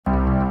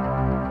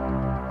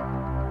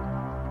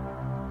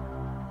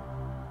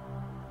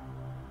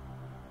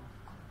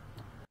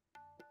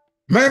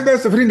Mijn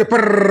beste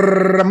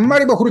vrienden,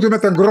 Mari begroeten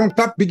met een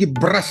grondtap, biggie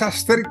brassa,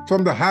 sterk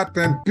van de hart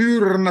en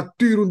pure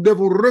natuur,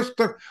 devil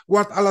rustig,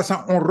 want alles is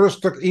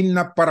onrustig in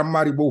na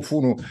Paramaribo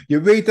Funo.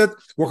 Je weet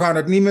het, we gaan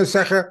het niet meer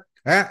zeggen,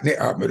 hè? Nee,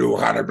 we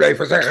gaan het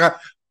blijven zeggen,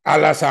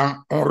 alles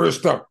is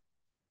onrustig.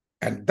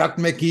 En dat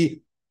maakt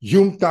je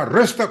junta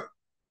rustig.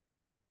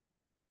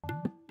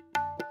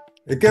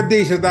 Ik heb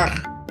deze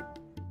dag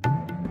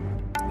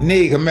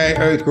 9 mei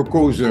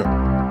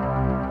uitgekozen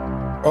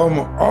om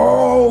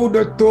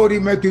oude tori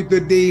met u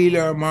te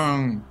delen,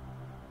 man.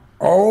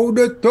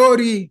 Oude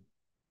tori.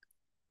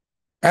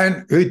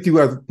 En weet u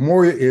wat het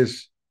mooie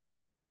is?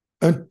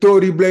 Een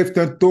tori blijft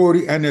een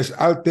tori en is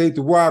altijd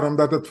waar,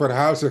 omdat het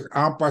verhaal zich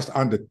aanpast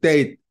aan de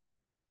tijd.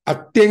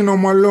 Ating no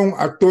malong,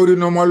 atori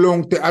no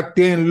malong, te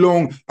ating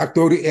long,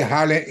 atori e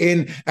halen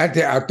in, en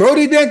te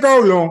atori denk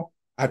al long,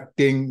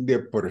 ating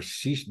de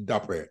precies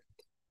dapper.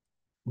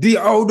 Die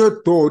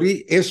oude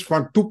tori is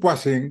van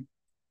toepassing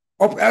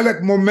op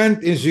elk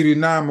moment in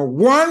Suriname,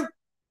 want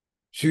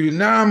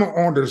Suriname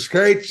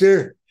onderscheidt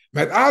zich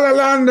met alle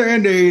landen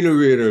in de hele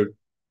wereld.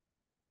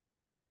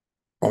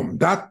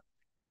 Omdat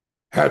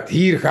het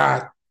hier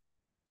gaat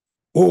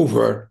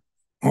over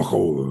een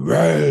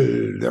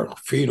geweldig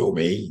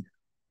fenomeen.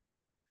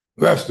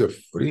 Beste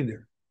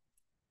vrienden,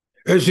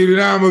 in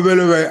Suriname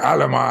willen wij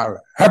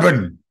allemaal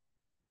hebben.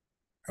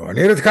 En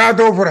wanneer het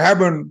gaat over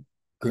hebben,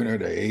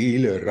 kunnen er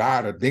hele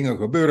rare dingen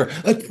gebeuren.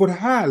 Het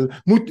verhaal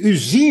moet u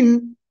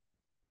zien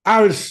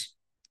als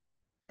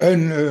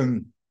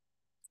een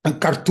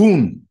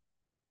cartoon.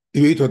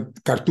 U weet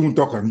wat cartoon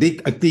toch, een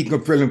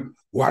tekenfilm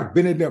waar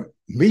binnen de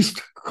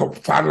meest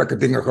gevaarlijke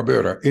dingen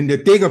gebeuren. In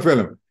de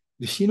tekenfilm.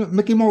 Je ziet nog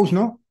Mickey Mouse,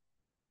 no?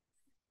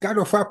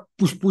 Kado vaak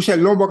poes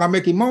en lombok aan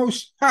Mickey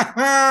Mouse.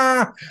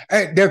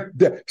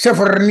 Ze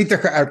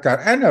vernietigen elkaar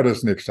en er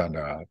is niks aan de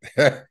hand.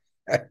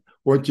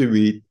 Want je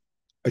weet,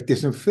 het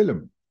is een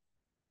film.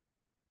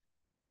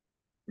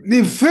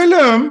 Die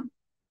film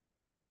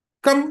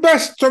kan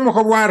best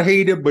sommige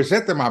waarheden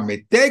bezetten, maar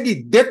met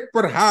Teggy, dit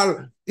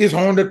verhaal is 100%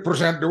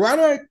 de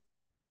waarheid.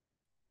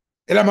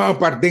 Ik laat maar een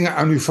paar dingen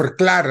aan u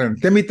verklaren.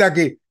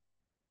 Temitake,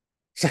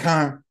 ze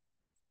gaan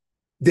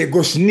de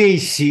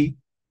gosnesi,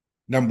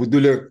 dan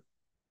bedoel ik,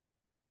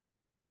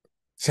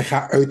 ze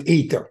gaan uit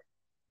eten.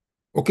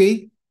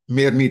 Oké?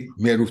 Meer niet,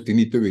 meer hoeft u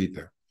niet te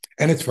weten.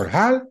 En het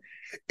verhaal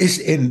is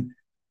in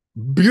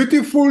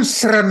beautiful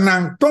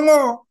Srenang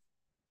Tongo.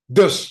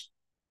 Dus,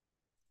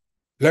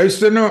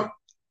 luister nou.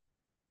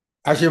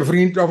 Als je een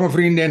vriend of een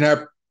vriendin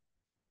hebt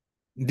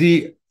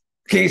die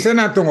geen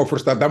Srenang Tongo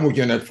verstaat, dan moet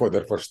je het voor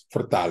haar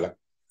vertalen.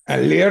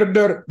 En leer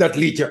er dat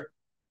liedje.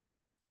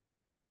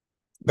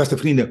 Beste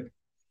vrienden.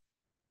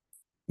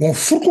 Een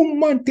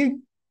vroegomante.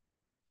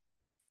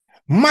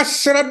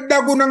 Masra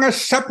dagunanga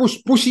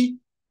sapus pusi.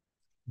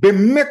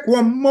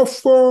 Bemekwa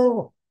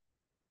mofo.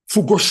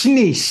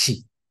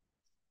 Fugosnesi.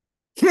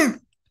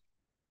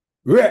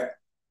 We.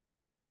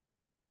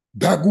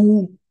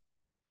 Dagu.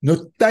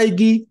 No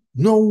taigi.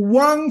 No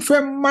wang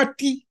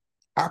femati.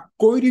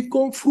 Akkoiri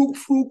kon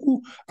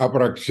fruku.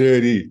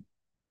 Aprakseri.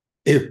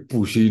 E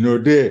pusi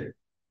no de.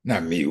 Na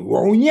mi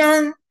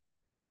wonyang.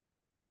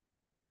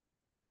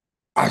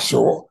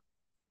 Aso.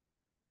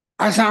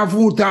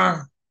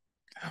 Asavuta.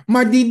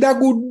 Maar die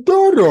dagu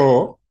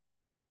doro.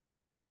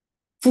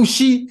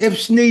 Fusi ef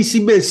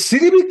snesi be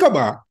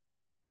sribikaba.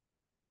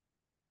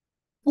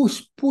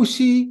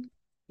 Pusi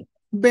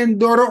ben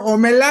doro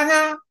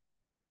omelanga.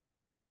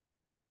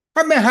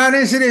 Ame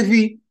haren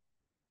srevi.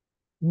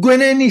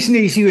 Gwene ni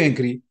snesi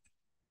wenkri.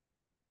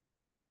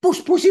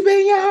 Pusi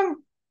ben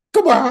yang.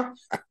 Kaba.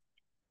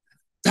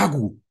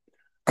 Dagu.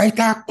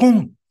 Aita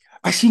kom.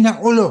 Asina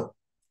olo.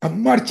 A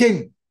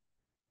marching.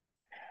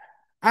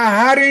 A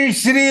haren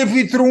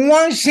srevi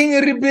truan sing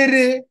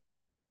ribere.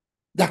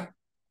 Da.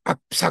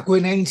 Apsakwe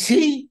na in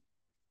si.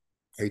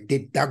 Uit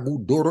dit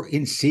dagu doro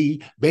in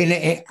si. Bene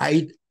e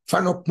uit.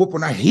 Van op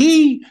mopona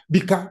hi.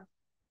 Bika.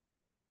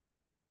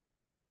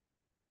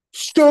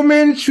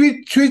 Stomen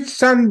sweet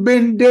san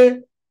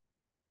bende.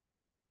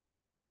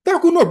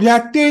 Dagu no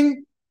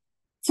biating.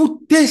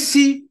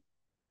 Futesi.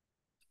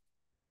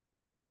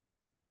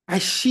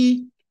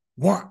 Ashi.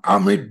 Wan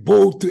amit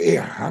boot e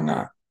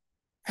hanga.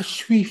 A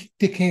swift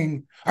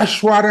ticking. A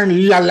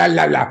swaren la la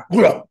la la.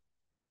 Glo.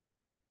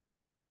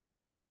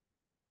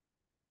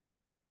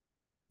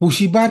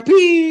 Pusi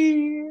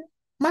bapi.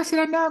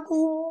 Masra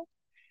dagu.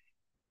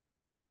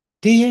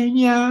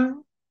 Tenya.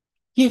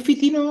 Ye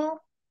fitino.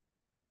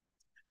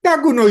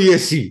 Dagu no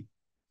yesi.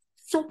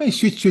 So me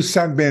sweet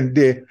san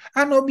bende.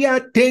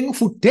 Anobia ting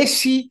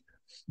futesi.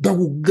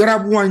 Dagu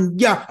grab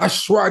wanja.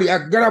 Aswari. A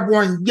grab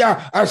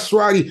wanja.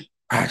 Aswari.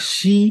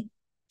 Ashi.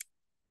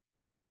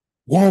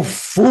 Wan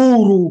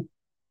furu.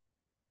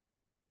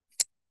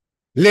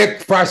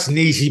 Lek pas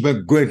nisi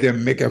ben gwente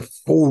meke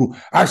furu.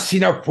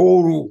 Asina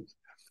furu.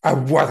 A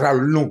watra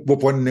lunk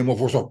bopon nemo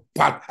for so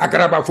pat. A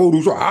graba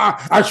furu so ha.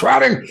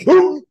 Aswaring.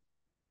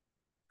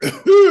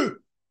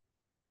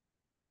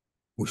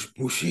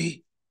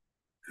 Pusi.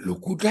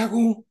 Luku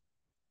dagu.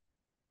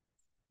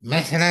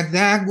 Mesena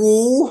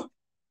dagu.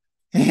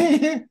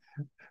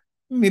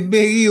 Me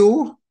beg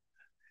you.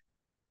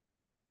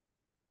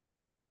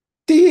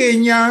 Tie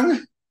Nyan.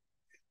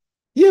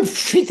 Je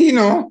fiti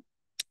no.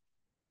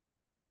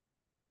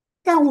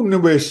 Ta unu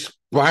bes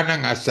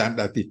panang asan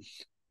dati.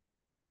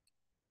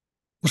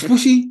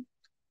 Puspusi.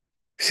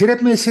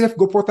 Serep me serep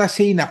gopota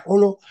sei na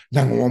olo.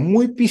 Dan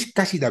muy pis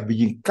kasi da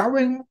begin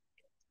kawen.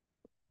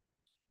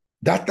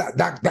 Dat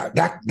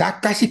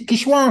kasi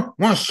kiswan.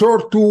 Wan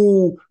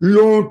soortu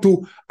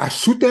lontu. A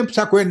sutem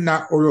sakwen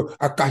na olo.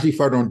 A kasi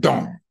fadon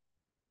don.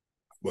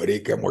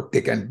 Boreke mo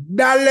teken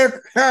dalek.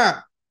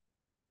 Ha.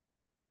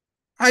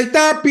 Ay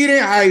ta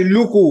pire ay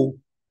luku.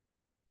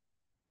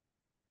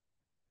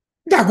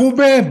 Dagu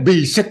be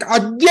basic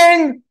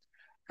again.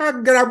 A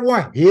grab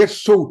wan hair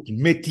soot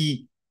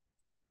meti.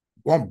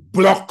 Wan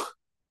blok.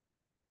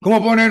 Kom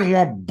op een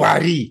wan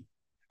bari.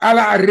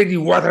 Ala already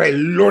water ay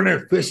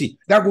lone fesi.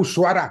 Dagu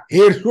swara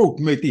hair soot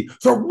meti.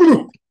 So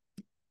bluk.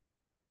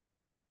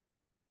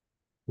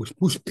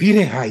 Pus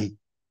pire hai.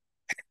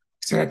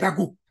 Masra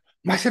dagu.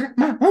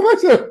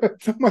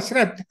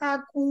 Masra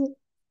dagu.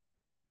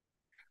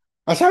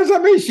 Asal sa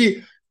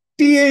mesi.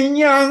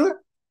 Tienyang.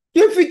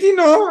 Je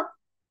fitino.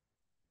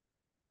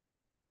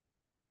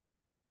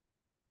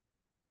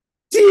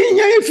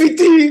 Tienya je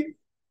fiti.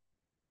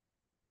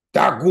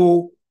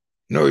 Dagu.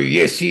 No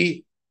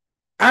yesi.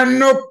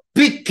 Ano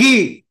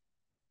piki.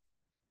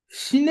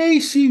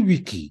 Sinesi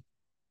wiki.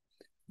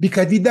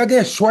 Bika di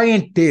dage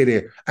soyen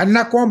tere.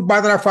 Anna kon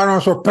badra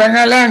fanon so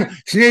prengalang.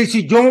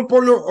 Sinesi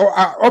jompolo o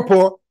a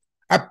opo.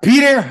 A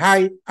pire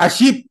hai. A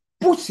si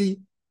pusi.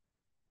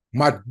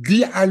 Ma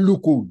di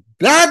aluku.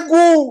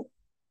 Dagu.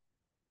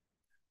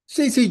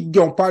 Sinesi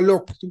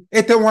jompalo.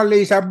 Ete wan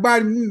leisa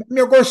bal.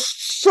 Me go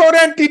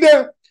sorenti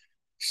de.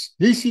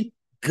 Sinesi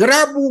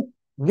grabu.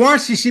 Wan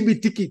sisi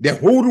bitiki. De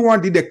horu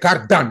wan di de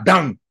kar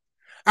dan.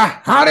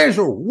 A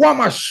harezo.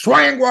 Wama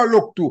swangwa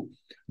loktu.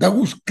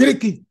 Dagu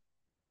skriki.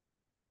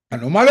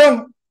 Ano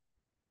malong.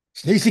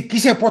 Snei si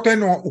kise poten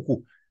no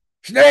uku.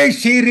 Snei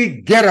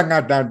siri gera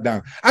nga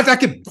dan.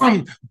 Ataki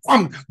bam.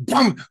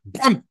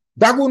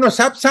 Dagu no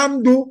sap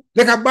samdu.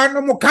 Leka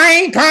bano mo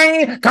kain.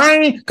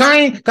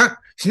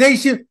 Snei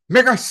si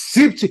mega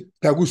sripsi.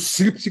 Dagu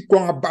sripsi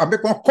konga babe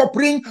konga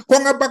kopring.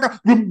 Konga baka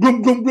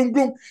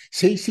blum.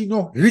 Sei si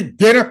no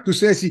rigera tu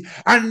snei si.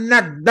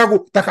 Anak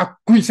dagu taka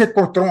kuise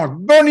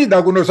kotron. Doni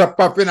dagu no sap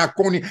papena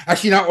koni.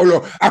 Ashina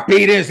olo.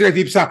 Apeiren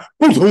sretipsa.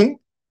 Putung.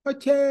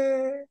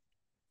 Oche.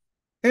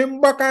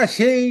 Embaka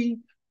sei,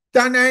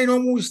 tanay no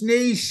mu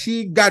snei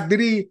si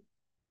gadri,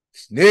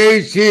 snei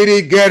si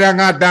rigera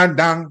nga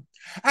dan.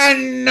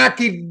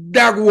 Anaki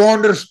dagu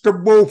onders te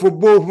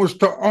boven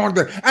te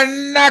onder.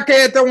 Anaki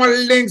ete wan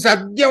links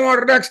at wan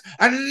rechts.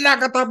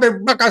 Anaki tape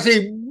baka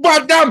sei,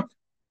 badam.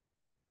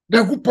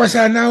 Dagu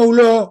pasa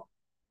naulo.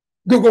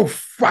 Dagu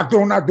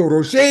fatona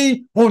doro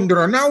sei,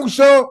 ondro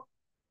nauso.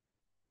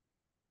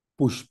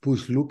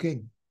 Push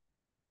looking.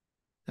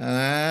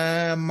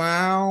 Ah,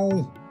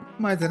 mau.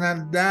 Mas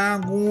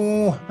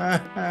dagu.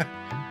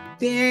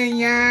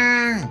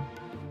 Tenha.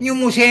 You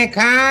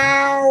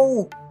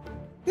musical.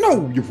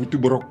 No, you futu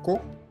brocco.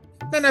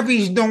 Nana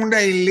vis don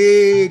dai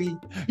leri.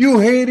 You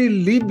heri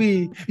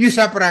libi. You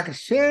saprak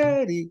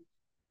seri.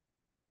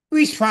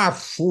 Wis fa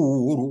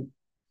furu.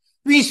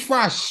 Wis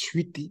fa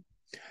switi.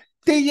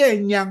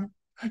 Tenha.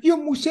 You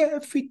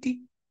muse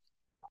fiti.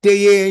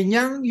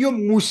 Tenha. You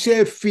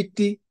muse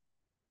fiti.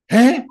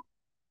 Hè?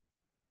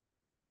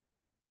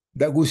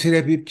 Dagu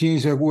sirepip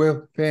chinsa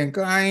gue fen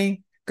kai.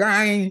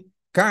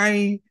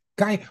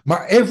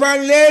 Ma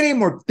evaleri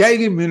mo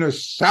tegi mino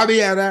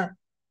sabiara.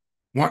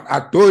 Want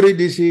a tori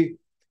disi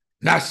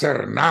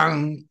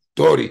nasernang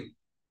tori.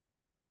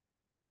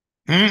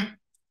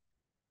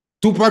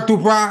 Tupa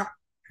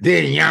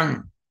de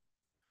nyang.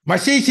 Ma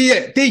si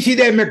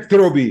de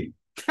mektrobi.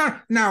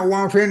 Na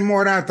wan fen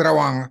mora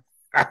trawang.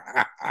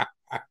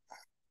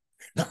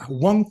 Na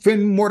wan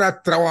fen mora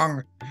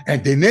trawang.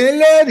 En de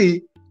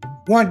neleri.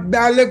 Want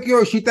dadelijk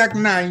yo shitak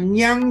na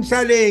nyang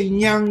sale.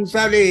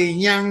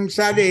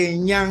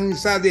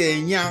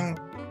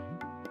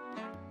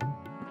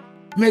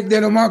 Mek de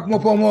no mak mo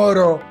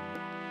pomoro.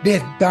 De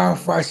tan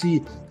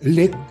fasi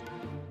lek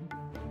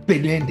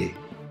pelende.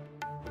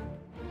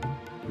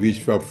 Wis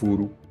fa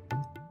furu.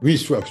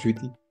 Wis fa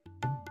switi.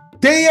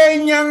 Te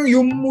nyang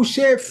yu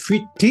muse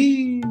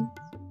fiti.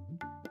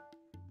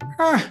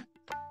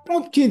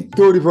 Mungkin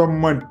tori van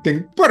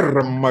manting per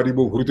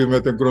maribo groeten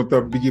met een grond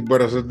op bigi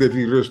barasa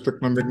devi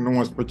rustig na mek no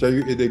mas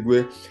pachayu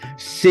edegwe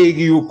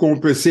segi yu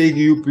kompe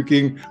segi yu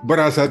piking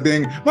barasa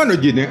deng mano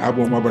jine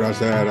abo ma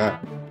barasa ara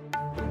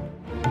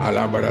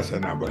ala barasa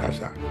na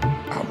barasa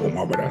abo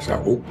ma barasa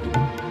ook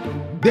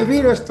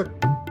devi rustig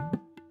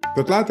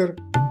tot later.